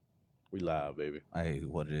We live, baby. Hey,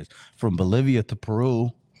 what it is. From Bolivia to Peru,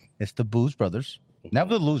 it's the Booze Brothers.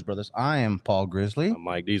 Never the Lose Brothers. I am Paul Grizzly. I'm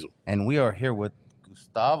Mike Diesel. And we are here with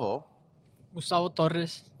Gustavo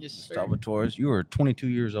Torres. Yes, sir. Gustavo Torres. You are 22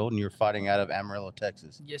 years old and you're fighting out of Amarillo,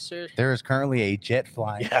 Texas. Yes, sir. There is currently a jet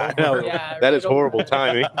flying. Yeah, I know. That is horrible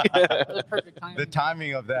timing. That's perfect timing. The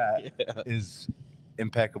timing of that is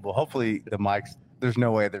impeccable. Hopefully the mics, there's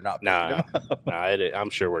no way they're not. Nah, I'm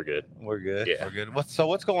sure we're good. We're good. Yeah. We're good. What's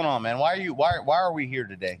going on, man? Why are we here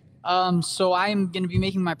today? So I'm going to be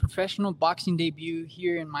making my professional boxing debut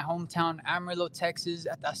here in my hometown, Amarillo, Texas,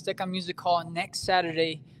 at the Azteca Music Hall next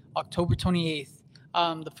Saturday, October 28th.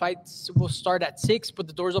 The fights will start at 6, but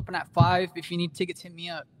the doors open at 5. If you need tickets, hit me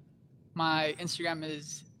up. My Instagram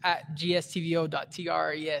is at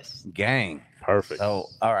gstvo.tres. Gang. Perfect. So,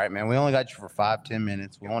 all right, man. We only got you for 5-10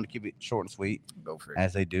 minutes. We want to keep it short and sweet. Go for it.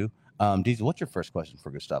 As they do. Diesel, what's your first question for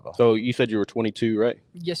Gustavo? So you said you were 22, right?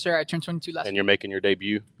 Yes, sir. I turned 22 last And year. you're making your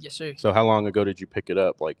debut? Yes, sir. So how long ago did you pick it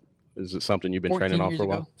up? Like, is it something you've been 14 training on years for a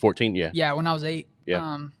while? ago. 14, yeah. Yeah, when I was 8.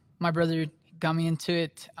 Yeah. My brother got me into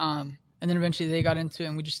it. And then eventually they got into it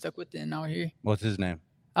and we just stuck with it and now we're here. What's his name?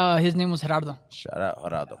 His name was Gerardo. Shout out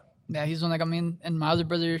Gerardo. Yeah, he's the one that got me in. And my other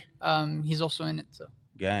brother, he's also in it. So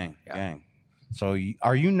Gang. So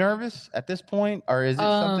are Um, you nervous at this point? Or is it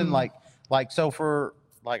something like so for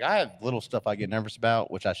like I have little stuff I get nervous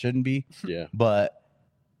about, which I shouldn't be. Yeah. But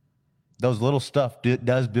those little stuff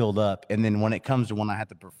does build up. And then when it comes to when I have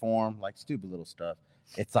to perform, like stupid little stuff,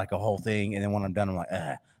 it's like a whole thing. And then when I'm done, I'm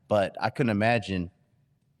like, But I couldn't imagine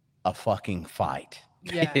a fucking fight.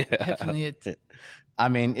 yeah, definitely. I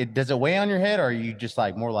mean, does it weigh on your head, or are you just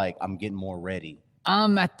like more like I'm getting more ready?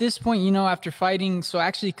 At this point, after fighting, so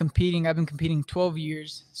actually competing, I've been competing 12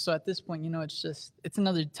 years. So at this point, it's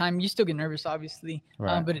another time. You still get nervous, obviously.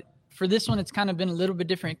 Right. But for this one, it's kind of been a little bit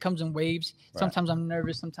different. It comes in waves. Right. Sometimes I'm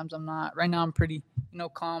nervous. Sometimes I'm not. Right now, I'm pretty,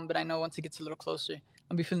 calm. But I know once it gets a little closer,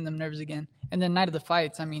 I'll be feeling them nerves again. And then night of the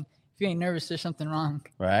fights, I mean, if you ain't nervous, there's something wrong.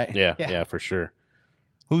 Right. Yeah, for sure.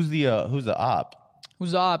 Who's the op?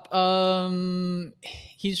 Who's up?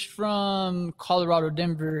 He's from Colorado,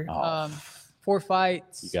 Denver. 4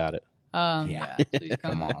 fights. You got it. Yeah. So he's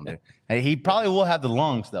Come on, dude. Hey, he probably will have the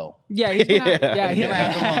lungs though. Yeah, he's gonna. Yeah. He's gonna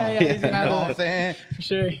have the lungs. Yeah, he's gonna You have know the what I'm saying? for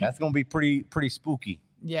sure. That's gonna be pretty spooky.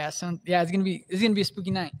 Yeah, it's gonna be a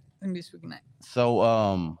spooky night. It's gonna be a spooky night.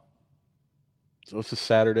 So So it's a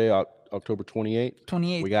Saturday, October 28th.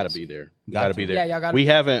 28th. We got to be there. Got to. be there. Yeah, y'all got.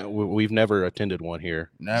 We've never attended one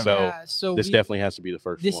here. Never. So So this definitely has to be the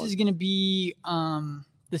first This one. is gonna be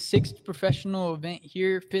the 6th professional event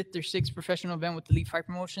here, 5th or 6th professional event with Elite Fight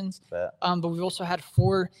Promotions. Bet. But we've also had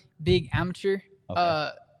 4 big amateur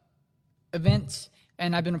events,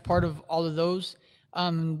 and I've been a part of all of those.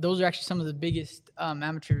 Those are actually some of the biggest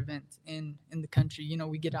amateur events in the country.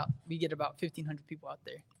 We get about 1,500 people out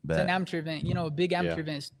there. Bet. It's an amateur event. A big amateur Yeah.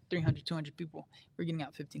 event is 300, 200 people. We're getting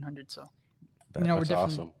out 1,500. So, Bet. we're That's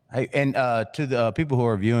definitely awesome. Hey, and to the people who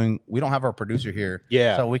are viewing, we don't have our producer here.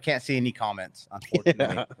 Yeah. So we can't see any comments,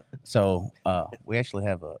 unfortunately. So we actually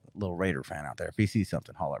have a little Raider fan out there. If he sees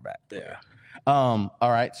something, holler back. Yeah. All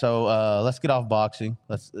right. So let's get off boxing.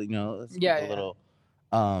 Let's get a little.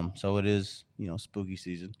 So it is, spooky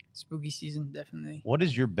season. Spooky season, definitely. What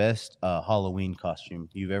is your best Halloween costume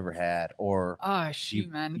you've ever had, or Shoot,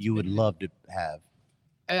 man. It's you would been- love to have?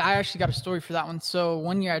 I actually got a story for that one. So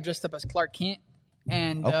one year I dressed up as Clark Kent,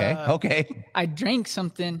 and Okay. I drank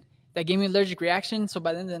something that gave me an allergic reaction. So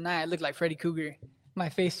by the end of the night, I looked like Freddy Krueger. My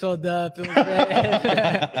face swelled up. It was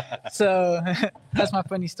red. So that's my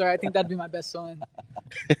funny story. I think that'd be my best one.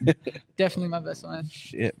 Definitely my best one.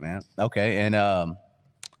 Shit, man. Okay, and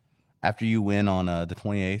after you win on the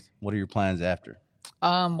 28th, what are your plans after?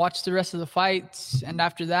 Watch the rest of the fights, and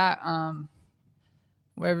after that,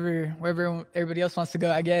 wherever everybody else wants to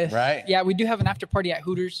go, I guess. Right. Yeah, we do have an after party at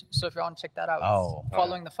Hooters, so if you want to check that out, Oh,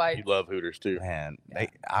 following the fight. You love Hooters too. Man, I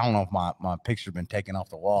don't know if my picture's been taken off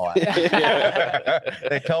the wall.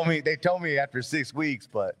 They told me after 6 weeks,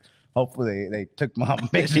 but hopefully they took my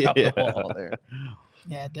picture off the wall there.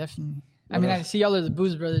 Yeah, definitely. What I mean, else? I see y'all are the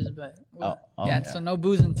Booze Brothers, but yeah. so no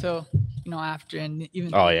booze until after, and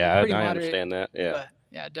even Oh yeah, pretty I moderate, understand that. Yeah. But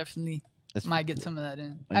yeah, definitely It's- might get some of that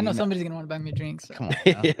in. Well, I know you know- somebody's gonna want to buy me a drink. So. Come on.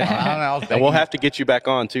 I don't know. And we'll have to get you back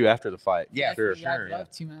on too after the fight. Yeah, sure. Yeah, sure. I'd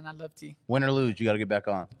love to, man. I'd love to. Win or lose, you got to get back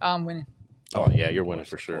on. I'm winning. Oh yeah, you're winning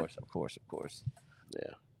for sure. Of course.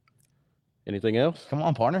 Yeah. Anything else? Come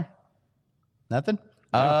on, partner. Nothing.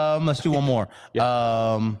 Let's do one more.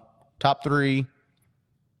 Top 3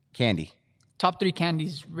 candy. Top 3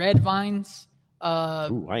 candies: Red Vines,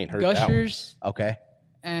 Ooh, I ain't heard that one. Gushers, Okay.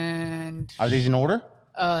 and Are these in order?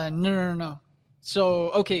 no. So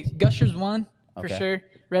okay, Gushers 1 for Okay. sure.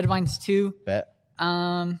 Red Vines 2. Bet.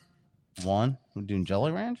 1. We're doing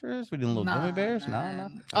Jolly Ranchers. We're doing little gummy bears. No.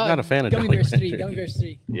 I'm not a fan of Gummy Jolly Bears 3. Ranchers. Gummy Bears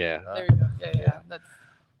 3. Yeah. There we go. Yeah. That's,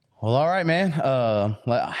 Well, all right, man.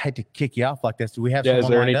 I hate to kick you off like this. Do we have? Yeah. Is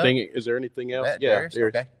someone there lined up? anything? Is there anything else? Bet, Yeah. Darius?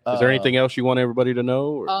 There's, Okay. is there anything else you want everybody to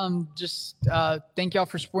know? Or? just thank y'all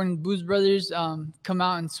for supporting Booze Brothers. Come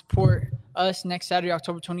out and support us next Saturday,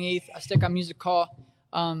 October 28th. Azteca Music Hall.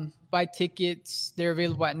 Buy tickets. They're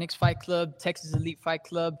available at Nick's Fight Club, Texas Elite Fight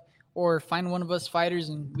Club, or find one of us fighters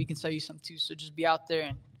and we can sell you some too. So just be out there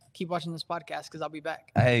and keep watching this podcast because I'll be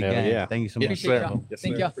back. Hey, Hell gang, yeah. thank you so much. Appreciate sir. y'all. Yes,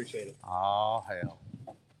 Thank sir. y'all. Appreciate it. Oh hell.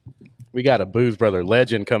 We got a Booze Brother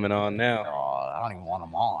legend coming on now. Oh, I don't even want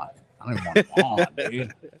them on. I don't even want them on,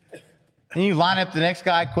 dude. Can you line up the next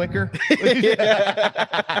guy quicker?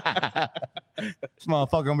 This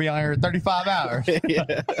motherfucker gonna be on here 35 hours.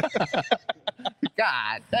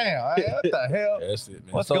 God damn, what the hell? That's it,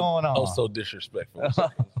 man. What's going on? Oh, so disrespectful.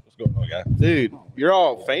 What's going on, guys? Dude, you're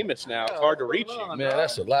all famous now. It's hard to reach you. Man,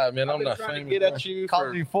 that's a lie, man. I'm not trying famous, to get bro. at you.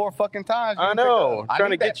 Called you 4 fucking times. I You didn't know. pick up. I Trying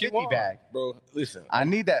to need that get you 50 on. back. Bro, listen. I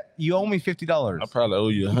need that. You owe me $50. I probably owe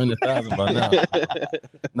you 100,000 by now.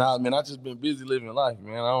 Nah, man, I just been busy living life,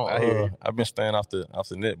 man. I hear you. I've been staying off the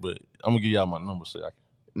net, but I'm gonna give y'all my number so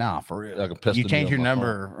Nah, for real. I can pester You me change on your my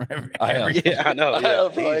number. I have. Yeah, I know.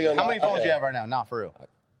 Yeah. How many phones you have right now? Nah, for real.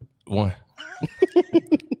 one.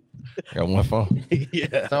 I got one phone.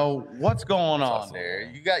 Yeah. So what's going on there?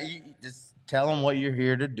 You just tell them what you're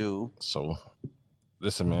here to do. So,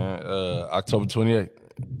 listen, man. October 28th.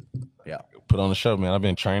 Yeah. Put on the show, man. I've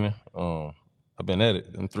been training. I've been at it.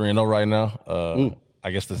 I'm 3-0 right now.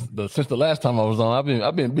 I guess since the last time I was on,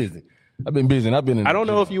 I've been busy. I've been busy. And I've been. In I don't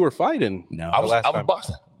know if you were fighting. No. I was last time.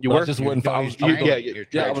 boxing. You But I were? just wasn't. I was You- doing- yeah,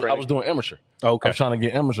 yeah, I was doing amateur. Okay. I was trying to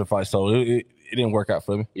get amateur fights, so it didn't work out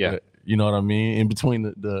for me. Yeah. But you know what I mean. In between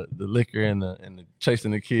the liquor and the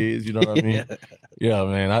chasing the kids, you know what I mean. Yeah,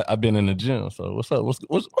 man. I've been in the gym. So what's up?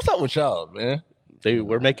 What's up with y'all, man? Dude,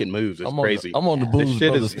 we're making moves. It's crazy. I'm on the This Booze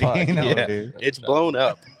shit Brothers is- podcast. You know, Yeah. dude. It's blown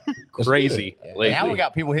up crazy lately. Now we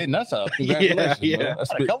got people hitting us up. Congratulations, Yeah, man. yeah. That's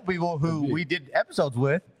Got a big. couple people who we did episodes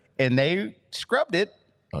with, and they scrubbed it,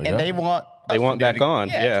 Oh, and yeah? they want They us want to do back it. on,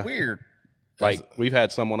 Yeah, yeah. it's weird. Like we've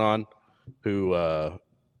had someone on who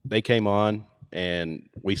they came on and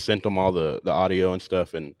we sent them all the audio and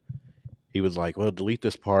stuff, and he was like, "Well, delete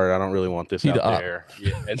this part. I don't really want this He out the op. there."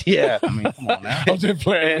 Yeah, and yeah. I mean, come on now. I'm just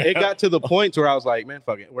playing. And it got to the point where I was like, "Man,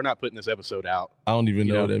 fuck it. We're not putting this episode out." I don't even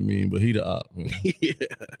You know know? what that means, but he the op. Man. Yeah.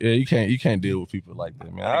 Yeah, you can't deal with people like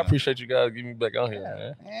that, man. I appreciate you guys getting me back on here,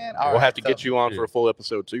 man. Man, We'll have to get you on for a full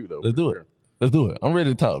episode too, though. Let's do it. Let's do it. I'm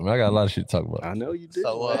ready to talk, man. I got a lot of shit to talk about. I know you do.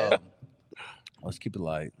 So, man. let's keep it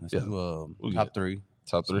light. Let's Yeah. do We top got- 3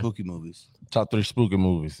 Top 3. spooky movies. Top 3 spooky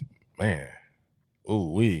movies. Man.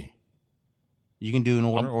 Ooh wee. You can do an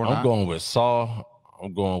order or I'm not. going with Saw.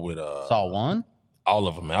 I'm going with Saw 1. all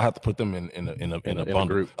of them, man. I have to put them in a In a bundle.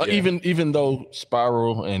 group, yeah. Even though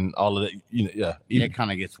Spiral and all of that, you know, yeah. It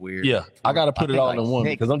kind of gets weird. Yeah, I gotta put it think, all like, in one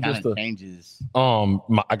 6 because I'm kinda just a changes.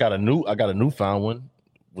 I got a newfound one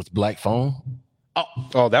with Black Phone.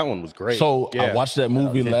 Oh, that one was great. So I Yeah. watched that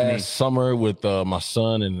movie Tiffany. last summer with my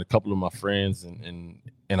son and a couple of my friends, and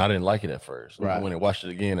I didn't like it at first. Right. I went and watched it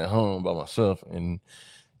again at home by myself, and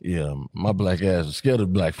yeah, my black ass was scared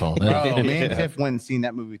of Black Phone. Bro, me and Tiff went and seen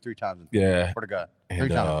that movie 3 times. Yeah, Swear to God. 3 and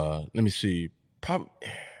times. let me see, probably.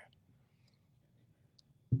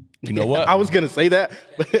 You know what? I was gonna say that.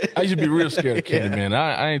 I used to be real scared of Candyman.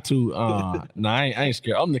 I ain't too. I ain't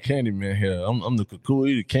scared. I'm the Candyman here. I'm the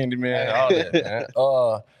Kukui, the Candyman, all that.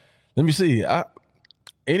 Man. Let me see.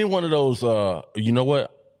 Any one of those. You know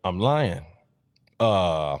what? I'm lying.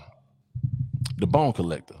 The Bone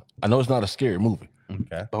Collector. I know it's not a scary movie.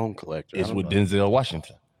 Okay. Bone Collector. I It's don't with know. Denzel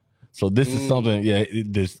Washington. So this is something. Yeah,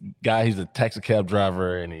 this guy. He's a taxi cab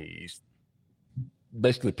driver, and he's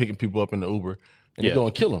basically picking people up in the Uber, and Yeah. they're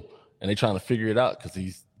going to kill him. And they're trying to figure it out because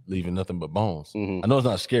he's leaving nothing but bones. Mhm. I know it's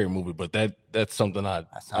not a scary movie, but that's something I That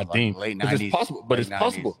I sounds like deem late 'cause 90s. it's possible. But late it's 90s.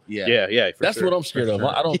 possible. Yeah. Yeah, for That's sure. what I'm scared of. sure.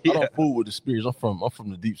 I Yeah. don't fool with the spirits. I'm from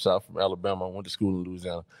the deep south, from Alabama. I went to school in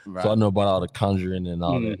Louisiana, Right. so I know about all the conjuring and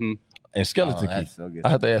all that. Mhm. And Skeleton Oh, Key. that's so good. I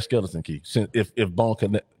have to ask Skeleton Key since if Bone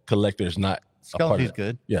Collector is not a part of Skeleton's it.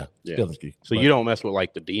 good. Yeah, Yeah. Skeleton Key. So But- you don't mess with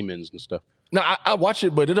like the demons and stuff. No, I watch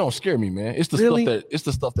it, but it don't scare me, man. It's the Really?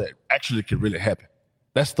 stuff that actually could really happen.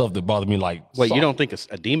 That's stuff that bothers me. Like, Wait, Saw. you don't think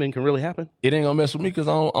a demon can really happen? It ain't gonna mess with me because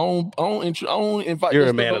I don't invite. You're this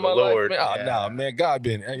a man stuff of in the my life, Lord. man. Oh, Yeah. nah, man. God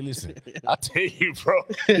been. Hey, listen. I tell you, bro.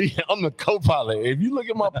 I'm the co-pilot. If you look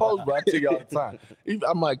at my post, bro, I tell you all the time.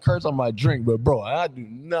 I might curse, I might drink, but bro, I do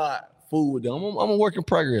not fool with them. I'm a work in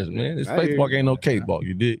progress, man. This I hear Facebook you. ain't no cakewalk.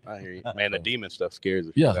 You did? I hear you. Man, the demon stuff scares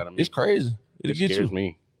the shit out Yeah, of me. it's crazy. It Get scares you.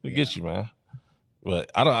 me. It gets you, man.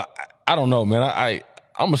 But I don't know, man.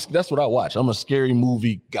 That's what I watch. I'm a scary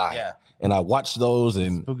movie guy. Yeah. And I watch those,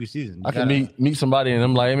 and Spooky season. I can meet somebody, and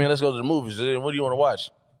I'm like, hey, man, let's go to the movies. What do you want to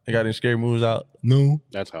watch? They got any scary movies out? No.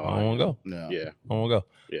 That's how I don't want to go. No. Yeah. I don't want to go.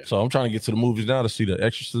 Yeah. So I'm trying to get to the movies now to see the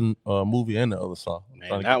Exorcism movie and the other song.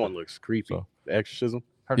 Man, that one looks creepy. So. The Exorcism.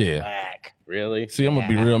 Yeah. Black. Really? See, I'm gonna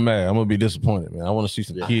be real mad. I'm gonna be disappointed, man. I want to see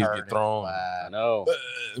some Yeah. kids get thrown, I know.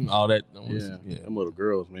 all that. Yeah. Them little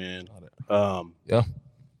girls, man. I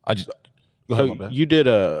just go ahead, my So bad. you did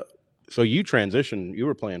so you transitioned. You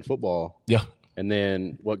were playing football. Yeah. And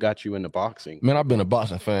then what got you into boxing? Man, I've been a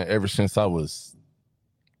boxing fan ever since I was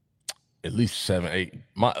at least 7, 8.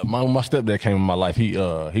 My stepdad came in my life. He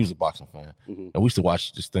was a boxing fan, Mhm. and we used to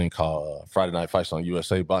watch this thing called Friday Night Fights on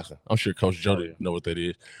USA Boxing. I'm sure Coach Joe didn't know what that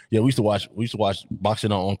is. Yeah, we used to watch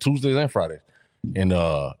boxing on Tuesdays and Fridays. And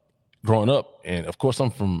growing up, and of course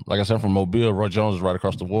I'm from Mobile. Roy Jones is right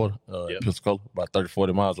across the water, Pensacola, about 30,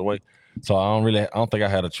 40 miles away. So I don't think I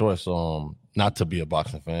had a choice not to be a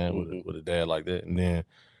boxing fan with a dad like that. And then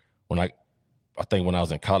when I think when I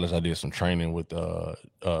was in college, I did some training with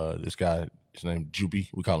this guy. His name Juby.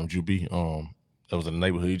 We call him Juby. That was in the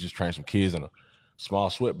neighborhood. He just trained some kids in a small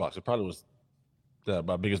sweatbox. It probably was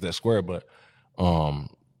about big as that square, but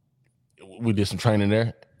we did some training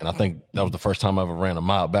there, and I think that was the first time I ever ran a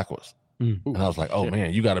mile backwards. And I was like, "Oh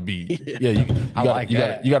man, you got to be, you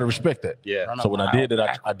got to respect that." Yeah. So when I did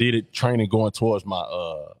that, I did it training going towards my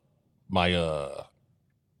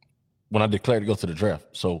when I declared to go to the draft.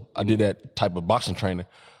 So I did that type of boxing training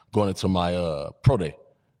going into my pro day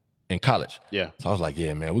in college. Yeah. So I was like,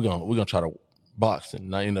 "Yeah, man, we're gonna try to box,"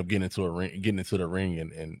 and I ended up getting into the ring,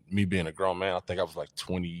 and me being a grown man, I think I was like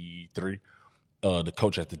 23. The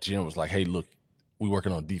coach at the gym was like, "Hey, look, we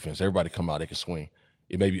working on defense. Everybody come out, they can swing.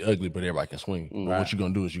 It may be ugly, but everybody can swing. But what you're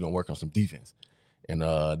gonna do is you're gonna work on some defense." And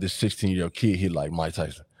this 16-year-old kid, he like Mike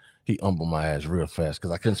Tyson. He humbled my ass real fast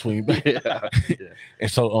because I couldn't swing back.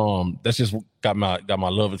 And so that's just got my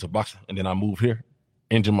love into boxing. And then I moved here,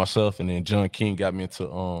 injured myself, and then John King got me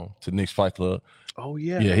into Nick's Fight Club. Oh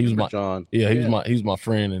yeah. Yeah, he was my John. Yeah, he was my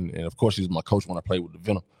friend, and of course he was my coach when I played with the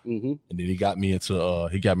Venom. Mm-hmm. And then he got me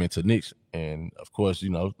into Nick's, and of course,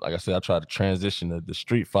 like I said, I tried to transition the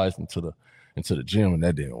street fights into the gym, and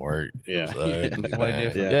that didn't work. Yeah.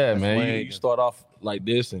 Yeah, man. You start off like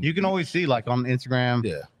this, and You can always see, like on Instagram,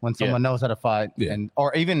 yeah, when someone knows how to fight, Yeah.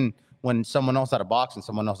 or even when someone knows how to box and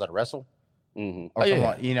someone knows how to wrestle. Mm-hmm. Or Oh, yeah.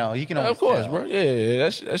 someone, you can always of course, tell. bro. Yeah,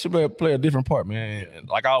 that should play a different part, man. And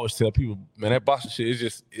like I always tell people, man, that boxing shit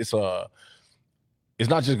it's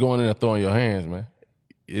not just going in and throwing your hands, man.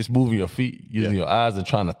 It's moving your feet, using your eyes, and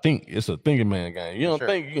trying to think. It's a thinking man game. You don't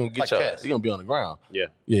think you're gonna get Like your chess. you're gonna be on the ground. Yeah.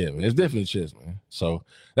 Yeah, man. It's definitely chess, man. So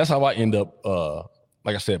that's how I end up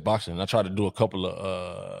like I said, boxing. I tried to do a couple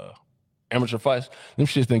of amateur fights. Them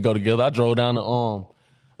shits didn't go together. I drove down to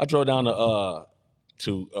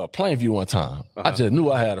Plainview one time. I just knew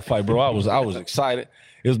I had a fight, bro. I was excited.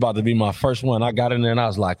 It was about to be my first one. I got in there and I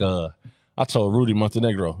was like, I told Rudy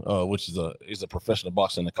Montenegro, which is a professional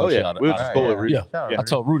boxer and a coach. Oh yeah. We were just with Rudy. Yeah. I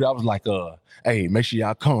told Rudy, I was like, hey, make sure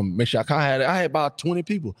y'all come. I had about 20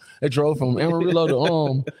 people that drove from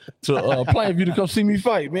Amarillo to Plainview to come see me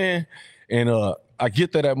fight, man. And I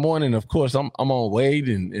get there that morning. Of course, I'm on Wade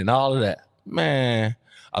and all of that. Man,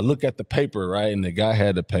 I look at the paper, right? And the guy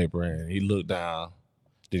had the paper and he looked down.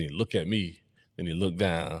 Then he looked at me. Then he looked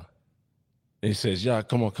down. And he says, "Yeah,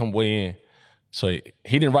 come weigh in." So he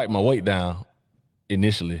didn't write my weight down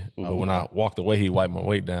initially, but when I walked away, he wiped my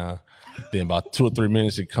weight down. Then about 2 or 3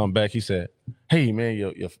 minutes, he come back. He said, "Hey man,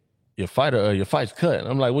 your fight's cut." And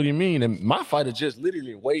I'm like, "What do you mean?" And my fighter just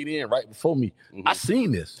literally weighed in right before me. I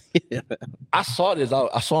seen this. I saw this.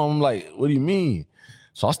 I saw him like, "What do you mean?"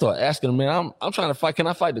 So I started asking him, man, I'm trying to fight. Can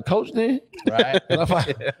I fight the coach then? Right. Can I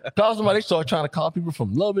fight? Call somebody. They started trying to call people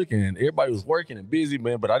from Lubbock, and everybody was working and busy,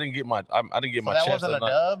 man. But I didn't get my That chance. wasn't a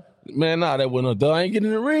dub. Man, nah, that wasn't a dub. I ain't getting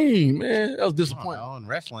in the ring, man. That was disappointing. In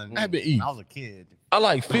wrestling, I had been eating. when I was a kid. I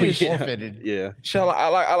like fish. Forfeited. Yeah. Shit,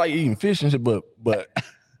 I like eating fish and shit, but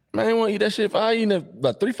man, I ain't want to eat that shit. I eating it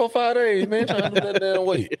about 3, 4, 5 days, man. Trying to lose that damn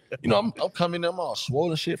weight. I'm coming in, I'm all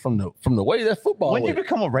swollen shit from the way that football. When did you weight.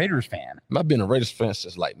 become a Raiders fan? I've been a Raiders fan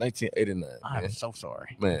since like 1989. I'm Man. so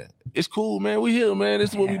sorry. Man, it's cool, man. We here, man.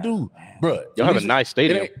 This is what we do, bro. Y'all have a nice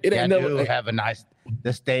stadium. It ain't never. do have a nice.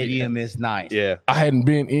 The stadium is nice. Yeah. I hadn't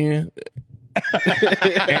been in.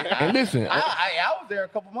 and listen, I was there a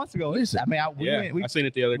couple months ago. Listen. I mean, we Yeah. went. I seen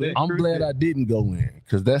it the other day. I'm glad I didn't go in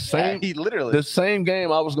because that Yeah, same he literally. the same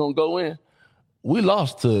game I was gonna go in. we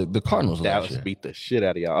lost to the Cardinals last Dallas year. beat the shit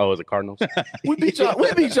out of y'all. Oh, is it Cardinals? We beat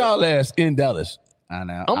y'all ass in Dallas. I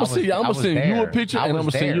know. I'm gonna send you a picture, and I'm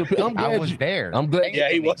gonna send you a picture. I'm glad I was there. I'm glad. Yeah,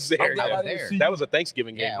 he was there. I'm glad I didn't Yeah. see That was a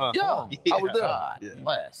Thanksgiving game, huh? Yeah, I was there. God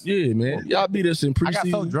bless. Yeah, man. Y'all beat us in preseason. I got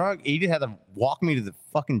so drunk, he just had to walk me to the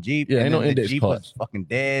fucking Jeep. Yeah, and ain't no then the index Jeep card. was fucking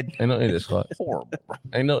dead. Ain't no index card. Horrible.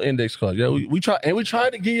 Ain't no index card. Yeah, we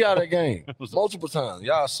tried to give y'all that game multiple times.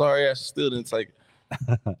 Y'all sorry ass still didn't take it.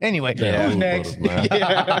 Anyway, Yeah, who's next?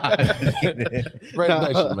 Great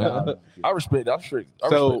nation, man. I respect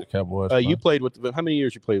the Cowboys. You played with how many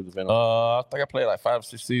years you played with the Venom? I think I played like 5 or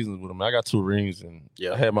 6 seasons with them. I got 2 rings, and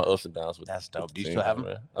I had my ups and downs with. That's dope. with Do you the still team, have them?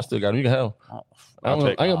 man. I still got them. You can have them. Oh, I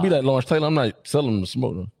ain't gonna be like Lawrence Taylor. I'm not selling them to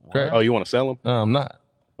smoke them. Okay? Oh, you want to sell them? No, I'm not.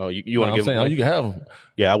 Oh, you want to I'm give saying, them? you can have them.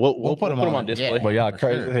 Yeah, we'll put them on display. Yeah. But y'all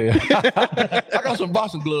crazy as hell. I got some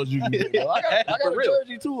boxing gloves you can get. I got For a real.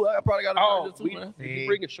 jersey too. I probably got a jersey too, man. Did you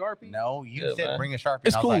bring a Sharpie? No, you Yeah, said man. bring a Sharpie.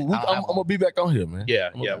 It's and I cool. was like, I'm gonna be back on here, man. Yeah,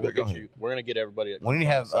 I'm gonna be we'll back on get here. you. We're gonna get everybody. when do you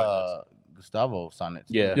have Gustavo sign it?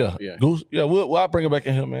 Yeah. Goose. Yeah, I'll bring it back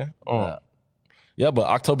in here, man. Yeah, but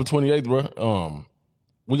October 28th, bro.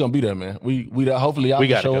 We gonna be there, man. We there. Hopefully y'all We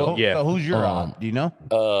can gotta show go. up. Yeah. So who's your do you know?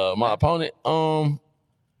 My opponent,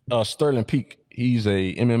 Sterling Peak. He's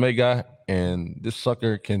a MMA guy, and this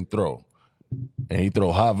sucker can throw, and he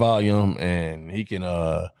throw high volume, and he can.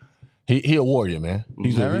 He a warrior, man.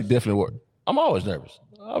 He's definitely a warrior. I'm always nervous.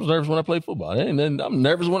 I was nervous when I played football, and then I'm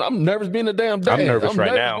nervous being a damn dad. I'm nervous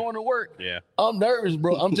right now. Going to work. Yeah. I'm nervous,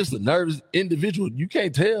 bro. I'm just a nervous individual. You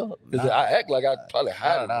can't tell because I act like I probably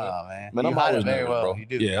hide it, man. Man, You I'm hide always it very nervous, well. bro. You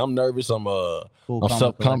do. Yeah, I'm nervous. I'm Cool,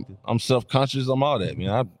 I'm self-conscious. I'm all that,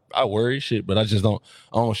 man. I worry shit, but I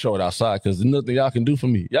don't show it outside because there's nothing y'all can do for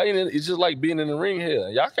me. Y'all it's just like being in the ring here.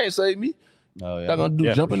 Y'all can't save me. Oh yeah. Y'all gonna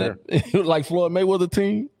do jumping that like Floyd Mayweather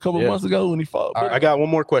team a couple months ago when he fought. I got one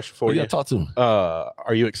more question for you. Yeah, talk to him.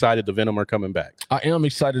 Are you excited the Venom are coming back? I am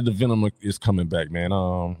excited the Venom is coming back, man.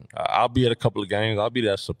 I'll be at a couple of games. I'll be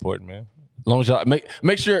there supporting, man. As long as y'all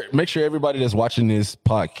make sure everybody that's watching this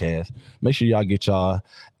podcast, make sure y'all get y'all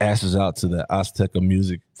asses out to the Azteca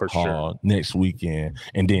Music Hall next weekend,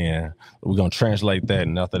 and then we're gonna translate that,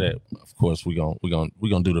 and after that, of course, we're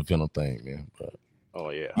gonna do the Venom thing, man. But, oh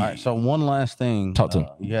yeah. All right. So one last thing. Talk to him.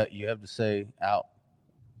 You have to say out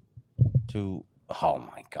to. Oh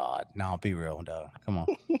my God! Now be real, dog. Come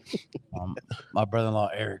on. My brother-in-law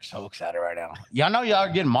Eric's so excited right now. Y'all know y'all are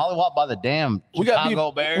getting mollywopped by the damn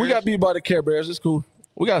Chicago Bears. We got beat by the Care Bears. It's cool.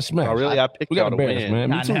 We got smashed. Oh really? I picked We got y'all the to Bears, win. man.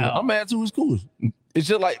 Me I too. know. I'm mad too. It's cool. It's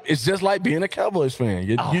just like being a Cowboys fan.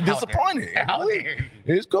 You're disappointed.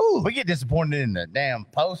 It's cool. We get disappointed in the damn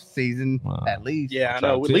postseason at least. Yeah, I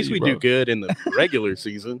know. At least we do good in the regular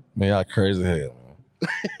season. Man, y'all crazy as hell.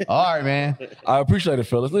 All right, man. I appreciate it,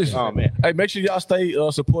 fellas. Listen, Oh, man. Hey, make sure y'all stay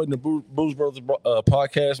supporting the Booze Brothers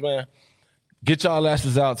podcast, man. Get y'all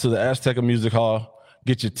asses out to the Azteca Music Hall.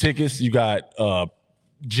 Get your tickets. You got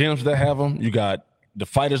gyms that have them. You got the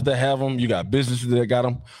fighters that have them. You got businesses that got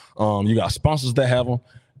them. You got sponsors that have them.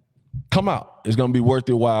 Come out. It's gonna be worth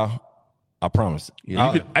your while. I promise.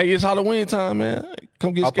 Hey, it's Halloween time, man.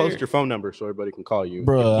 Come get I'll scared. post your phone number so everybody can call you.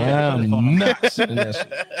 Bro, I'm not sending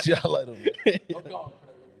that shit. Y'all later.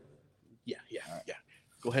 Yeah.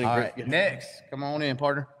 Go ahead and All grab right. Next, come on in,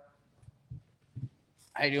 partner.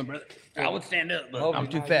 How you doing, brother? I would stand up, but I'm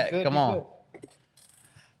too fat. Come on.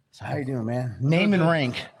 So how you doing, man? Name and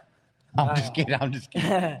rank. I'm just kidding.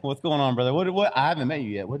 What's going on, brother? What? I haven't met you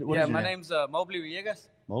yet. What is your my name? name's Mobley Villegas.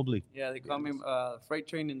 Mobley. Yeah, they call me Freight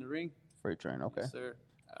Train in the ring. Freight train. Okay. Yes, sir.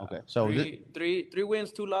 Okay. So three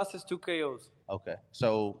wins, 2 losses, 2 KOs. okay.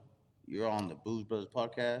 So you're on the Booze Brothers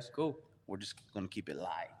podcast. Cool. We're just gonna keep it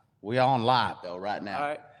live. We are on live though right now. All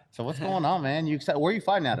right. So what's going on, man? You excited? Where are you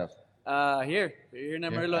fighting out of? Here in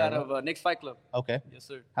Amarillo, out of Nick's Fight Club. Okay. Yes,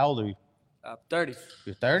 sir. How old are you? 30.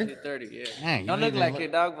 You're 30? Hit 30, yeah. Dang, you Don't look even like look-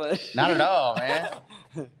 it, dog, but Not at all, man.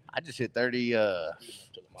 I just hit 30.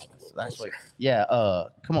 That's like, yeah.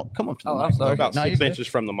 Come on. To the I'm mic. sorry. About No, 6 you're inches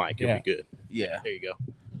from the mic. It'll be good. Yeah. There you go.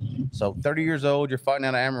 So 30 years old. You're fighting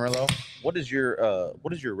out of Amarillo. What is your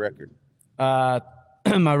record? my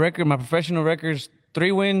professional record's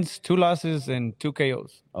 3 wins, 2 losses, and 2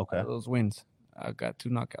 KOs. Okay. Those wins. I got 2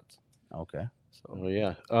 knockouts. Okay. Oh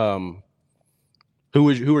yeah. Who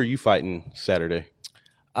are you fighting Saturday?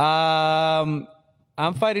 I'm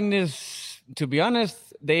fighting this. To be honest,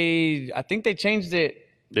 I think they changed it.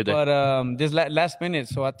 Did they? But this last minute,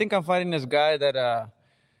 so I think I'm fighting this guy that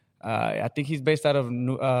I think he's based out of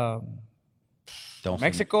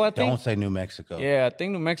Mexico. I think. Don't say New Mexico. Yeah, I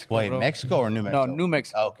think New Mexico. Wait, bro. Mexico or New Mexico? No, New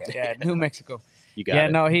Mexico. Okay. Yeah, New Mexico. You got Yeah,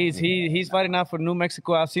 it. no, he's fighting out for New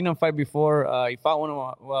Mexico. I've seen him fight before. He fought one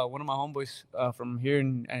of my homeboys from here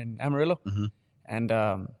in Amarillo, and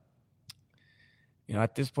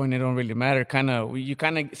at this point, it don't really matter. You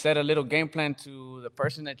kind of set a little game plan to the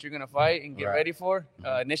person that you're gonna fight and get ready for.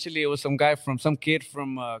 Initially, it was some kid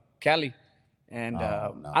from Cali, and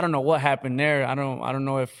I don't know what happened there. I don't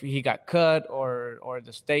know if he got cut or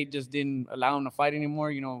the state just didn't allow him to fight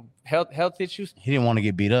anymore. Health issues. He didn't want to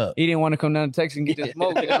get beat up. He didn't want to come down to Texas and get the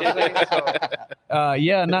smoke. You know what I'm saying?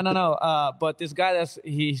 So, no. But this guy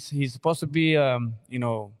he's supposed to be a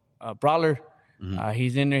brawler.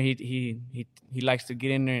 He's in there. He likes to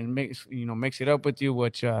get in there and mix it up with you.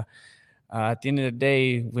 Which at the end of the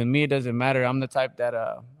day, with me, it doesn't matter. I'm the type that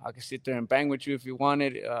I can sit there and bang with you if you want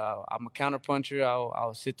it. I'm a counter puncher.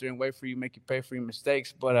 I'll sit there and wait for you, make you pay for your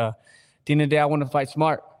mistakes. But at the end of the day, I want to fight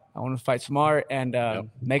smart. I want to fight smart and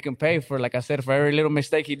make him pay for, like I said, for every little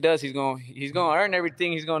mistake he does. He's gonna earn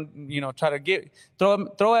everything. He's gonna try to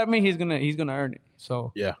throw at me. He's gonna earn it.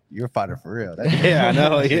 So yeah, you're a fighter for real. Yeah, I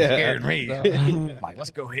know. Yeah, scared me. Like,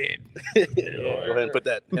 let's go ahead. Go ahead and put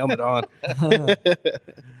that helmet on.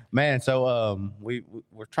 Man, so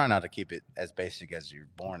we're trying not to keep it as basic as you're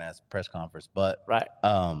born as press conference, but right.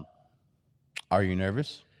 Are you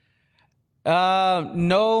nervous?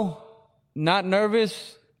 No, not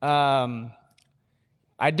nervous.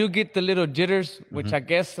 I do get the little jitters, which I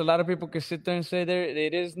guess a lot of people could sit there and say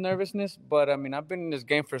it is nervousness. But I mean, I've been in this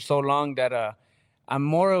game for so long that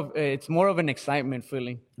it's more of an excitement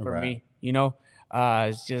feeling for me.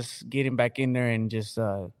 It's just getting back in there and just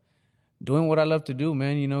doing what I love to do,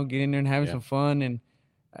 man. Getting in there and having some fun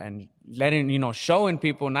and letting showing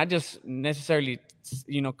people, not just necessarily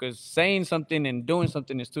because saying something and doing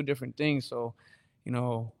something is two different things. So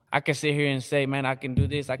I can sit here and say, man, I can do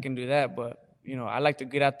this, I can do that, but I like to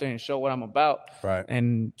get out there and show what I'm about. Right.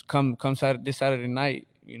 And come this Saturday night,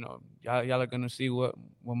 y'all are gonna see what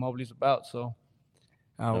Mobley's about. So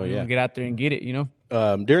we're gonna get out there and get it.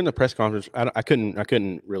 During the press conference, I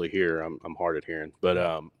couldn't really hear. I'm hard at hearing, but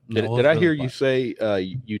did I hear you say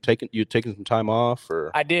you taken some time off?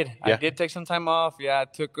 Or I did. Yeah. I did take some time off. Yeah, I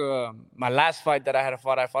took my last fight that I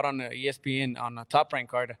fought on the ESPN on a Top Rank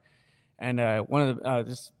card. And one of the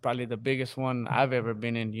this is probably the biggest one I've ever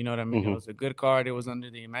been in. You know what I mean? It was a good card. It was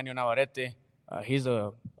under the Emmanuel Navarrete. He's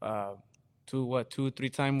a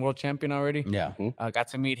 2-3 time world champion already. Yeah. I got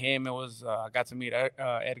to meet him. I got to meet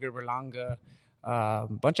Edgar Berlanga, a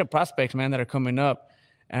bunch of prospects, man, that are coming up.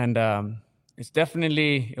 And it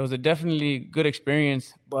was a definitely good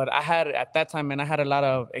experience. But at that time, man, I had a lot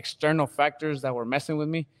of external factors that were messing with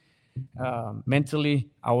me.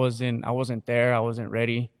 Mentally, I wasn't there. I wasn't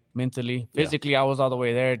ready. Mentally, physically, I was all the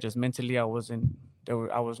way there. Just mentally, I wasn't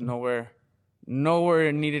there. I was nowhere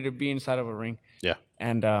needed to be inside of a ring. Yeah.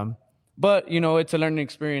 And but it's a learning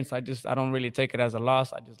experience. I don't really take it as a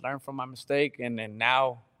loss. I just learn from my mistake, and then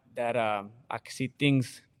now that I can see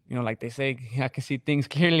things, like they say, I can see things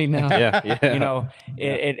clearly now. Yeah.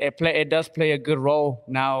 It does play a good role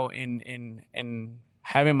now in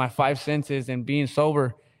having my five senses and being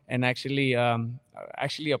sober and actually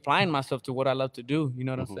applying myself to what I love to do. You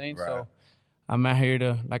know what I'm saying? Right. So I'm out here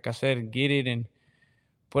to, like I said, get it and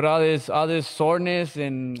put all this soreness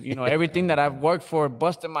and everything that I've worked for,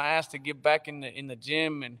 busting my ass to get back in the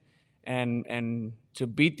gym and to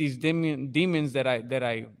beat these demons that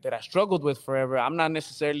I struggled with forever. I'm not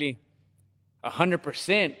necessarily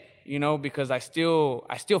 100%. Because I still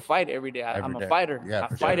fight every day. I'm a fighter. Yeah,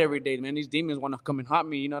 I fight every day, man. These demons want to come and haunt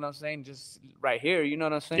me. You know what I'm saying? Just right here. You know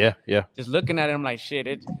what I'm saying? Yeah, yeah. Just looking at it, I'm like,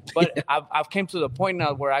 shit. But I've came to the point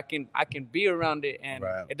now where I can be around it, and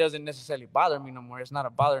it doesn't necessarily bother me no more. It's not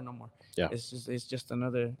a bother no more. Yeah. It's just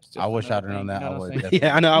another. I wish I'd known that. You know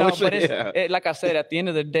yeah, I know. I wish. But like I said, at the end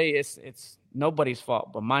of the day, it's nobody's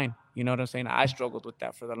fault but mine. You know what I'm saying? I struggled with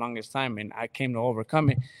that for the longest time, and I came to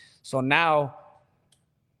overcome it. So now,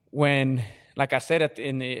 when, like I said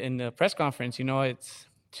in the press conference, it's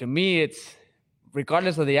to me, it's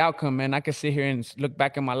regardless of the outcome, man, I can sit here and look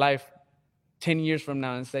back in my life 10 years from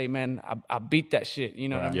now and say, man, I beat that shit. You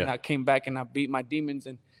know what I mean? I came back and I beat my demons,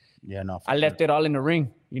 and I left it all in the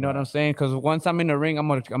ring. You know what I'm saying? Because once I'm in the ring,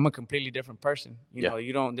 I'm a completely different person.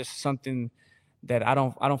 This is something that I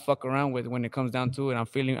don't fuck around with when it comes down to it. I'm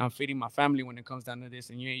feeding my family when it comes down to this,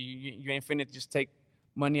 and you ain't finna just take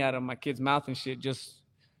money out of my kid's mouth and shit.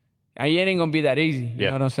 It ain't gonna be that easy. You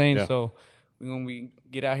know what I'm saying? Yeah. So we're gonna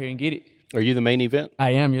get out here and get it. Are you the main event?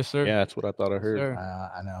 I am, yes, sir. Yeah, that's what I thought I heard. Sir.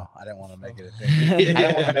 I know. I didn't want to make it a thing. I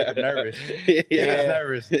didn't want to make it nervous. Yeah.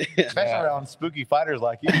 Nervous, especially around spooky fighters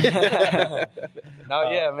like you. No,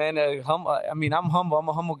 yeah, man. I mean, I'm humble. I'm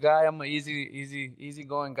a humble guy. I'm an easy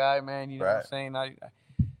going guy, man. You know what I'm saying?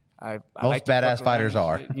 I Most like to badass fuck fighters around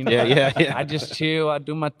are. and shit, you know? Yeah. I just chill. I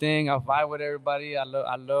do my thing. I vibe with everybody. I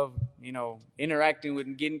love, you know, interacting with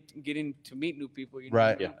and getting to meet new people. You know?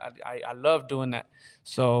 Right. Yeah. I love doing that.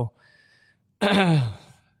 So I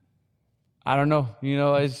don't know. You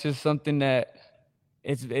know, it's just something that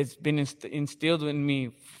it's been instilled in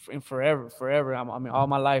me forever. I mean, all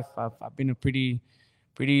my life, I've been a pretty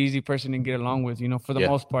easy person to get along with, you know, for the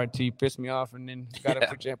most part, till you piss me off and then you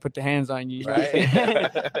gotta put the hands on you. Right.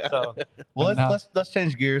 So, well, let's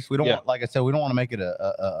change gears. We don't want, like I said, we don't want to make it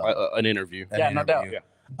an interview. No doubt. Yeah.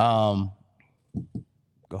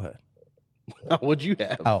 Go ahead. What'd you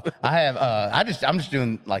have? Oh, I have. I'm just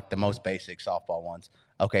doing like the most basic softball ones.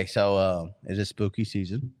 Okay, so is it spooky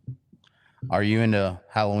season? Are you into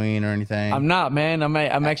Halloween or anything? I'm not, man. I'm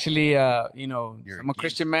actually, you know, I'm a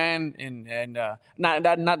Christian man, and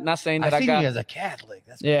not saying that I I see got you as a Catholic.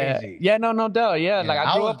 That's crazy. No doubt. Yeah, like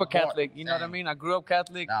I grew up a Catholic. You know what I mean? I grew up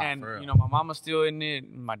Catholic, and you know, my mama's still in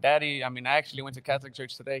it. My daddy. I mean, I actually went to Catholic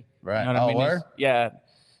church today. Right. You know what I mean? Where? Yeah.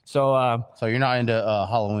 So. So you're not into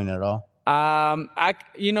Halloween at all?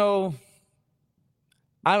 You know,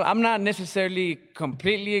 I'm not necessarily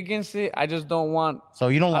completely against it. I just don't want. So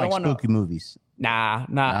you don't like spooky movies? Nah.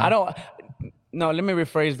 I don't. No, let me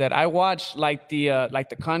rephrase that. I watch like the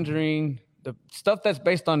Conjuring, the stuff that's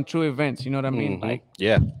based on true events. You know what I mean? Mm-hmm. Like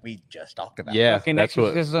we just talked about. Yeah, fucking that's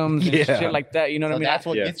exorcisms and shit like that. You know what I mean? That's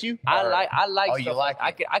what gets you. I like. Oh, stuff you like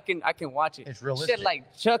I can watch it. It's realistic. Shit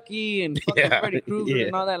like Chucky and fucking Freddy Krueger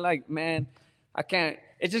and all that. Like, man, I can't.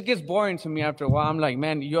 It just gets boring to me after a while. I'm like,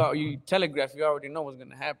 man, you telegraph, you already know what's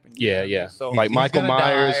gonna happen. Yeah. So like Michael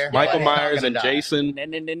Myers, and Jason.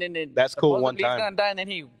 And That's cool one time. He's gonna die, and then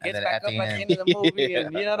he gets then back at up the at the end. end of the movie,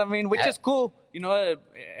 and you know what I mean? Which is cool. You know,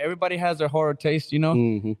 everybody has their horror taste. You know,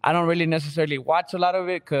 Mm-hmm. I don't really necessarily watch a lot of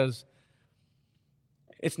it because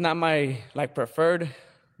it's not my like preferred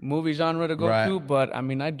movie genre to go to. But I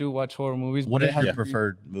mean, I do watch horror movies. What is your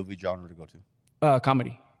preferred movie genre to go to?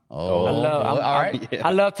 Comedy. Oh, all right.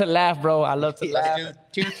 I love to laugh, bro. I love to laugh.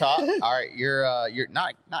 To your top. All right, you're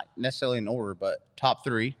not necessarily in order, but top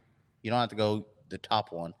 3. You don't have to go the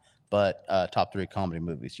top one, but top 3 comedy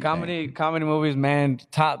movies. Comedy movies, man.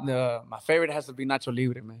 My favorite has to be Nacho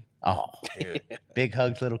Libre, man. Oh, dude. Big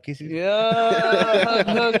hugs, little kisses. Yeah,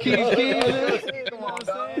 hug, kiss. Come on,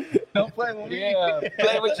 dog. Don't play with me. Yeah,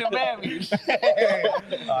 play with your mammies.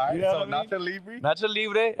 All right, You know so what I mean? Nacho Libre. Nacho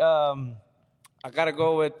Libre. I gotta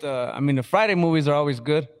go with. I mean, the Friday movies are always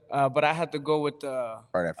good, but I have to go with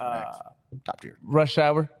Right after next. Top tier. Rush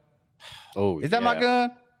Hour. Oh, Is that my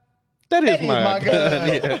gun? That is my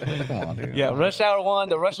gun. gun. Come on, dude. Yeah, Rush Hour 1,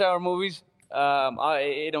 the Rush Hour movies.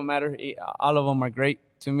 It don't matter. All of them are great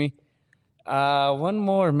to me. One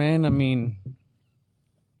more, man. I mean,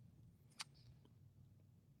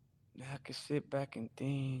 I could sit back and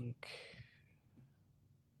think.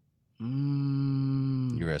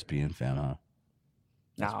 You're SPN fan, huh?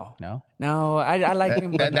 No, I like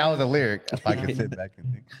him. That was a lyric. If I could sit back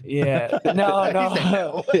and think. Yeah, no.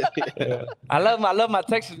 I love my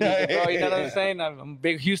Texas music, bro. You know what I'm saying? I'm a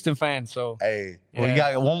big Houston fan, so. Hey, well, you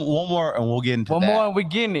got one more, and we'll get into one that. more, and we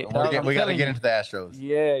getting it. We got to get into the Astros.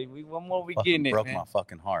 Yeah, one more, we getting it. Broke man. my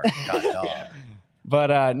fucking heart. God, dog.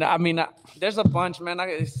 But no, I mean, there's a bunch, man.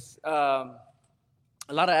 It's a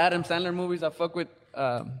lot of Adam Sandler movies I fuck with.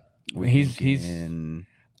 He's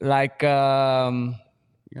like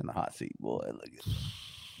you're in the hot seat, boy. Look at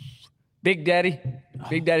Big Daddy.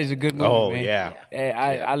 Big Daddy's a good movie. Oh, man.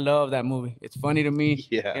 yeah. I love that movie. It's funny to me.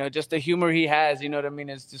 Yeah. You know, just the humor he has. You know what I mean?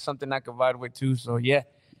 It's just something I can vibe with too. So yeah.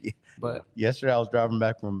 But yesterday I was driving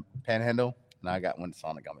back from Panhandle, and I went to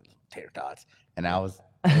Sonic, got me some tater tots, and I was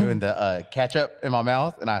doing the ketchup in my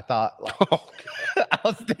mouth, and I thought, like, I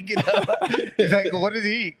was thinking, he's like, what did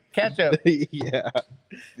he eat? Ketchup. Yeah.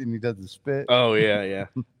 And he does the spit. Oh, yeah.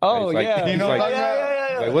 Oh, He's like- yeah. he's You know like, what I'm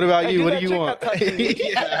talking like, what about Hey, you? do What that do you trick want? I taught you.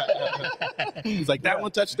 Yeah. He's like, that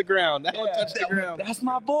one touched the ground. That one touched the ground. That's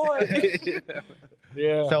my boy.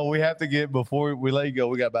 Yeah. So we have to get, before we let you go,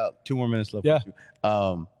 we got about 2 more minutes left. Yeah.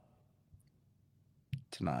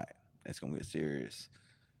 Tonight, it's going to get serious.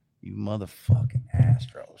 You motherfucking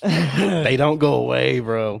Astros. They don't go away,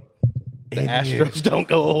 bro. The Astros don't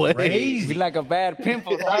go away. Be like a bad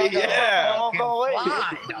pimple. Dog. Yeah. It won't go away.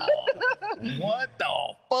 What the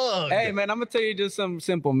fuck? Hey man, I'm gonna tell you just something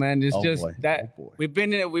simple, man. It's Oh, just boy. that Oh, boy. we've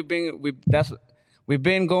been we've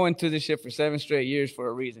been going through this shit for 7 straight years for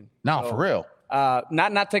a reason. No, So, for real.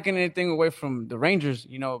 Not taking anything away from the Rangers,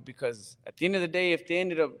 you know, because at the end of the day, if they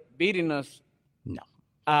ended up beating us,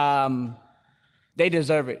 they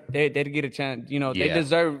deserve it. They get a chance. You know, they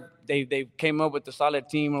deserve. They came up with a solid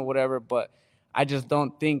team or whatever, but I just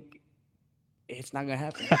don't think it's not gonna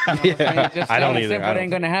happen. You know just I don't either. It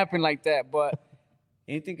ain't gonna happen like that, but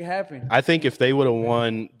anything can happen. I think if they would have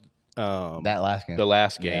won That last game. the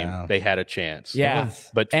last game, they had a chance. Yeah.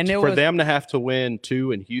 But for them to have to win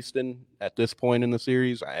 2 in Houston at this point in the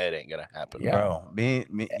series, it ain't gonna happen. Bro,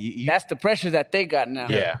 That's the pressure that they got now.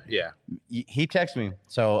 Yeah. He texted me.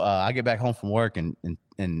 So I get back home from work, and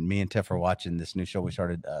me and Tiff are watching this new show we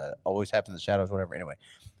started, Always Happens in the Shadows, whatever. Anyway,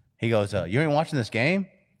 he goes, you ain't watching this game?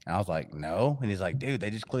 And I was like, no. And he's like, dude, they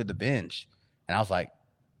just cleared the bench. And I was like,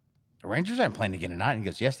 the Rangers aren't playing again tonight. And he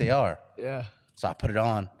goes, yes, they are. Yeah. So I put it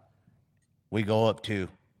on. We go up 2.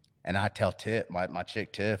 And I tell Tiff, my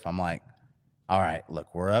chick Tiff, I'm like, all right,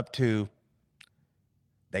 look, we're up 2.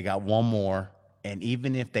 They got 1 more. And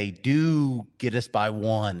even if they do get us by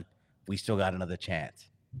 1, we still got another chance.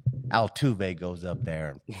 Altuve goes up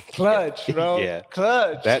there. Clutch, bro. Yeah.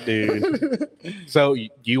 Clutch. That dude. So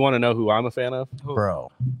you want to know who I'm a fan of? Bro.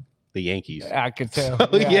 The Yankees. I could tell.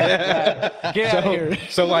 Yeah. Get out of here.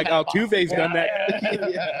 So like Altuve's done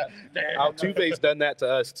that. Altuve's done that to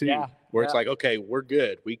us too. Yeah. Where it's like, okay, we're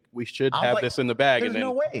good. We should have this in the bag. There's And then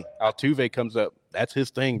no way. Altuve comes up. That's his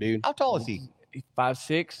thing, dude. How tall is he?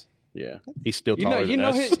 5'6". Yeah. He's still taller than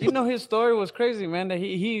us. His story was crazy, man. That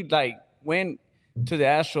he like went to the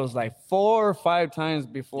Astros like 4 or 5 times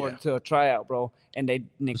before to a tryout, bro. And they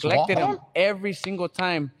neglected him every single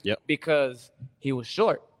time because he was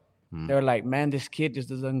short. They were like, man, this kid just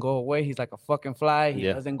doesn't go away. He's like a fucking fly. He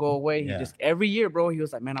doesn't go away. He just every year, bro, he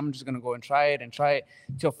was like, man, I'm just gonna go and try it.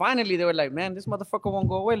 Till finally they were like, man, this motherfucker won't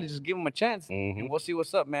go away. Let's just give him a chance and we'll see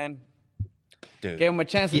what's up, man. Dude. Gave him a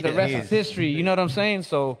chance and the rest is history. You know what I'm saying?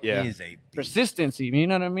 So He is a persistency. You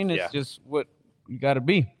know what I mean? It's just what you gotta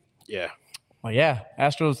be. Yeah. Well, yeah,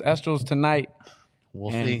 Astros tonight.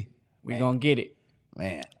 We'll see. We gonna get it.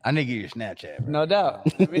 Man, I need to get your Snapchat, bro. No doubt.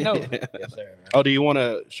 We know. Yes, sir. Oh, do you want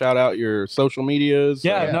to shout out your social medias?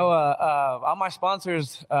 All my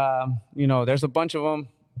sponsors, there's a bunch of them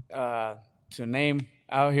to name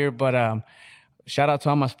out here, but shout out to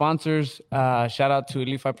all my sponsors. Shout out to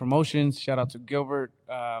Elite Fight Promotions. Shout out to Gilbert.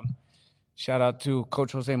 Shout out to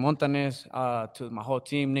Coach Jose Montanez, to my whole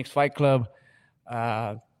team, Nick's Fight Club.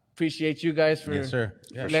 Appreciate you guys for,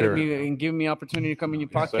 letting me and giving me opportunity to come in your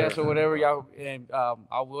podcast or whatever. Y'all, and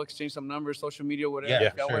I will exchange some numbers, social media, whatever. Yeah,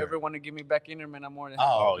 if y'all ever want to get me back in there, man, I'm more than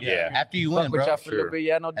Oh, yeah. After you fuck win, with bro. y'all for a little bit.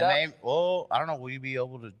 Yeah, no doubt. I don't know. Will you be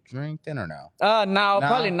able to drink then or no? No,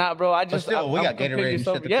 probably not, bro. I just still, we I'm got Gatorade and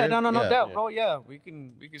shit at the Yeah, crib. no Yeah. doubt, bro. Yeah, we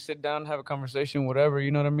can sit down, have a conversation, whatever.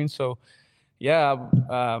 You know what I mean? So, yeah,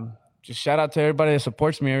 just shout out to everybody that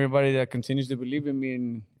supports me, everybody that continues to believe in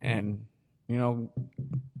me, and you know.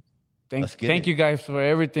 Thank you guys for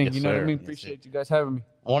everything. Yes, you know what I sir. mean? Appreciate you guys having me.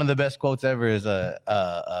 One of the best quotes ever is,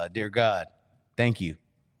 dear God, thank you.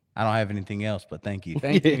 I don't have anything else, but thank you.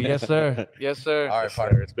 Thank you. Yes, sir. Yes, sir. All right, Yes,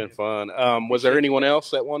 partner. sir. It's been fun. Was there anyone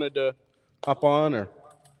else that wanted to hop on or?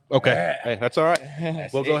 Okay. Hey, that's all right.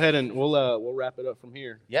 We'll go ahead and we'll wrap it up from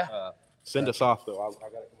here. Yeah. Send us off though. I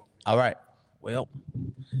gotta come on. All right. Well,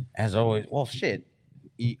 as always, shit.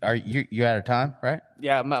 You're out of time, right?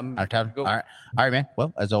 Yeah, I'm Out of time. Go. All right, man.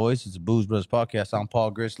 Well, as always, it's a Booze Brothers podcast. I'm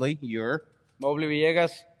Paul Grizzly. You're Mobley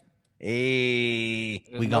Villegas. we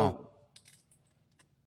There's gone.